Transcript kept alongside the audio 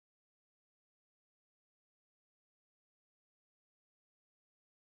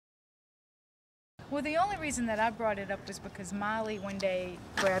Well, the only reason that I brought it up was because Molly one day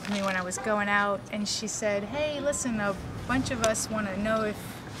grabbed me when I was going out, and she said, "Hey, listen, a bunch of us want to know if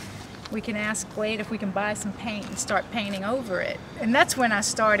we can ask Glade if we can buy some paint and start painting over it." And that's when I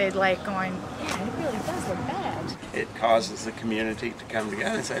started like going, "Yeah, it really does look bad." It causes the community to come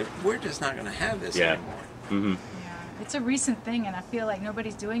together and say, "We're just not going to have this anymore." Yeah, it's a recent thing, and I feel like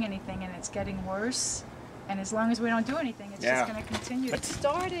nobody's doing anything, and it's getting worse. And as long as we don't do anything, it's just going to continue. It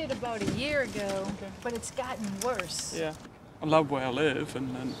started about a year ago, but it's gotten worse. Yeah. I love where I live,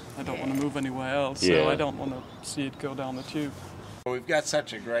 and I don't want to move anywhere else, so I don't want to see it go down the tube. We've got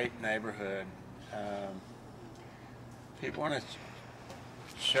such a great neighborhood. People want to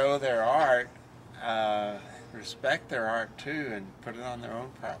show their art, respect their art too, and put it on their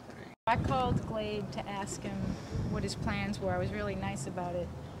own property. I called Glade to ask him what his plans were. I was really nice about it.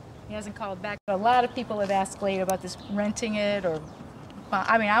 He hasn't called back. A lot of people have asked Glade about this renting it, or,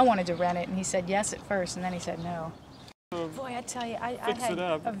 I mean, I wanted to rent it, and he said yes at first, and then he said no. Boy, I tell you, I had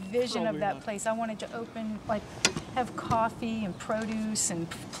a vision of that place. I wanted to open, like, have coffee and produce and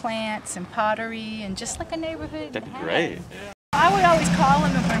plants and pottery and just like a neighborhood. That'd be great. I would always call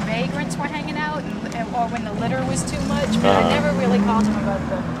him when vagrants were hanging out or when the litter was too much, but I never really called him about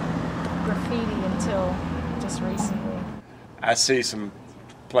the graffiti until just recently. I see some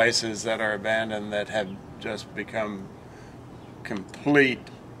places that are abandoned that have just become complete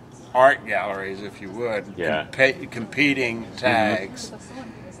art galleries, if you would, competing tags,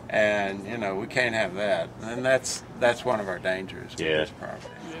 and you know we can't have that, and that's one of our dangers with this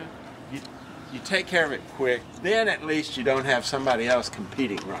property. You take care of it quick, then at least you don't have somebody else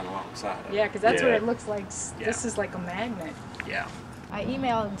competing right alongside of it. Yeah, because that's what it looks like. This is like a magnet. Yeah. I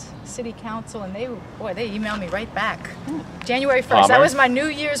emailed City Council, and they emailed me right back. January 1st. That was my New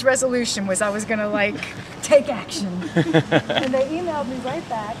Year's resolution, was I was going to, like, take action. And they emailed me right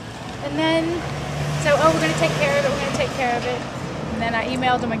back. And then, so, we're going to take care of it, we're going to take care of it. And then I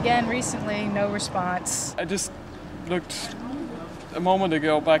emailed them again recently, no response. I just looked a moment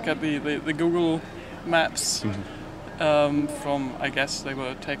ago back at the Google Maps from, I guess they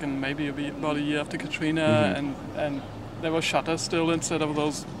were taken maybe about a year after Katrina, and there were shutters still instead of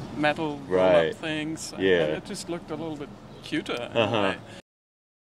those metal roll-up things. And it just looked a little bit cuter in a way.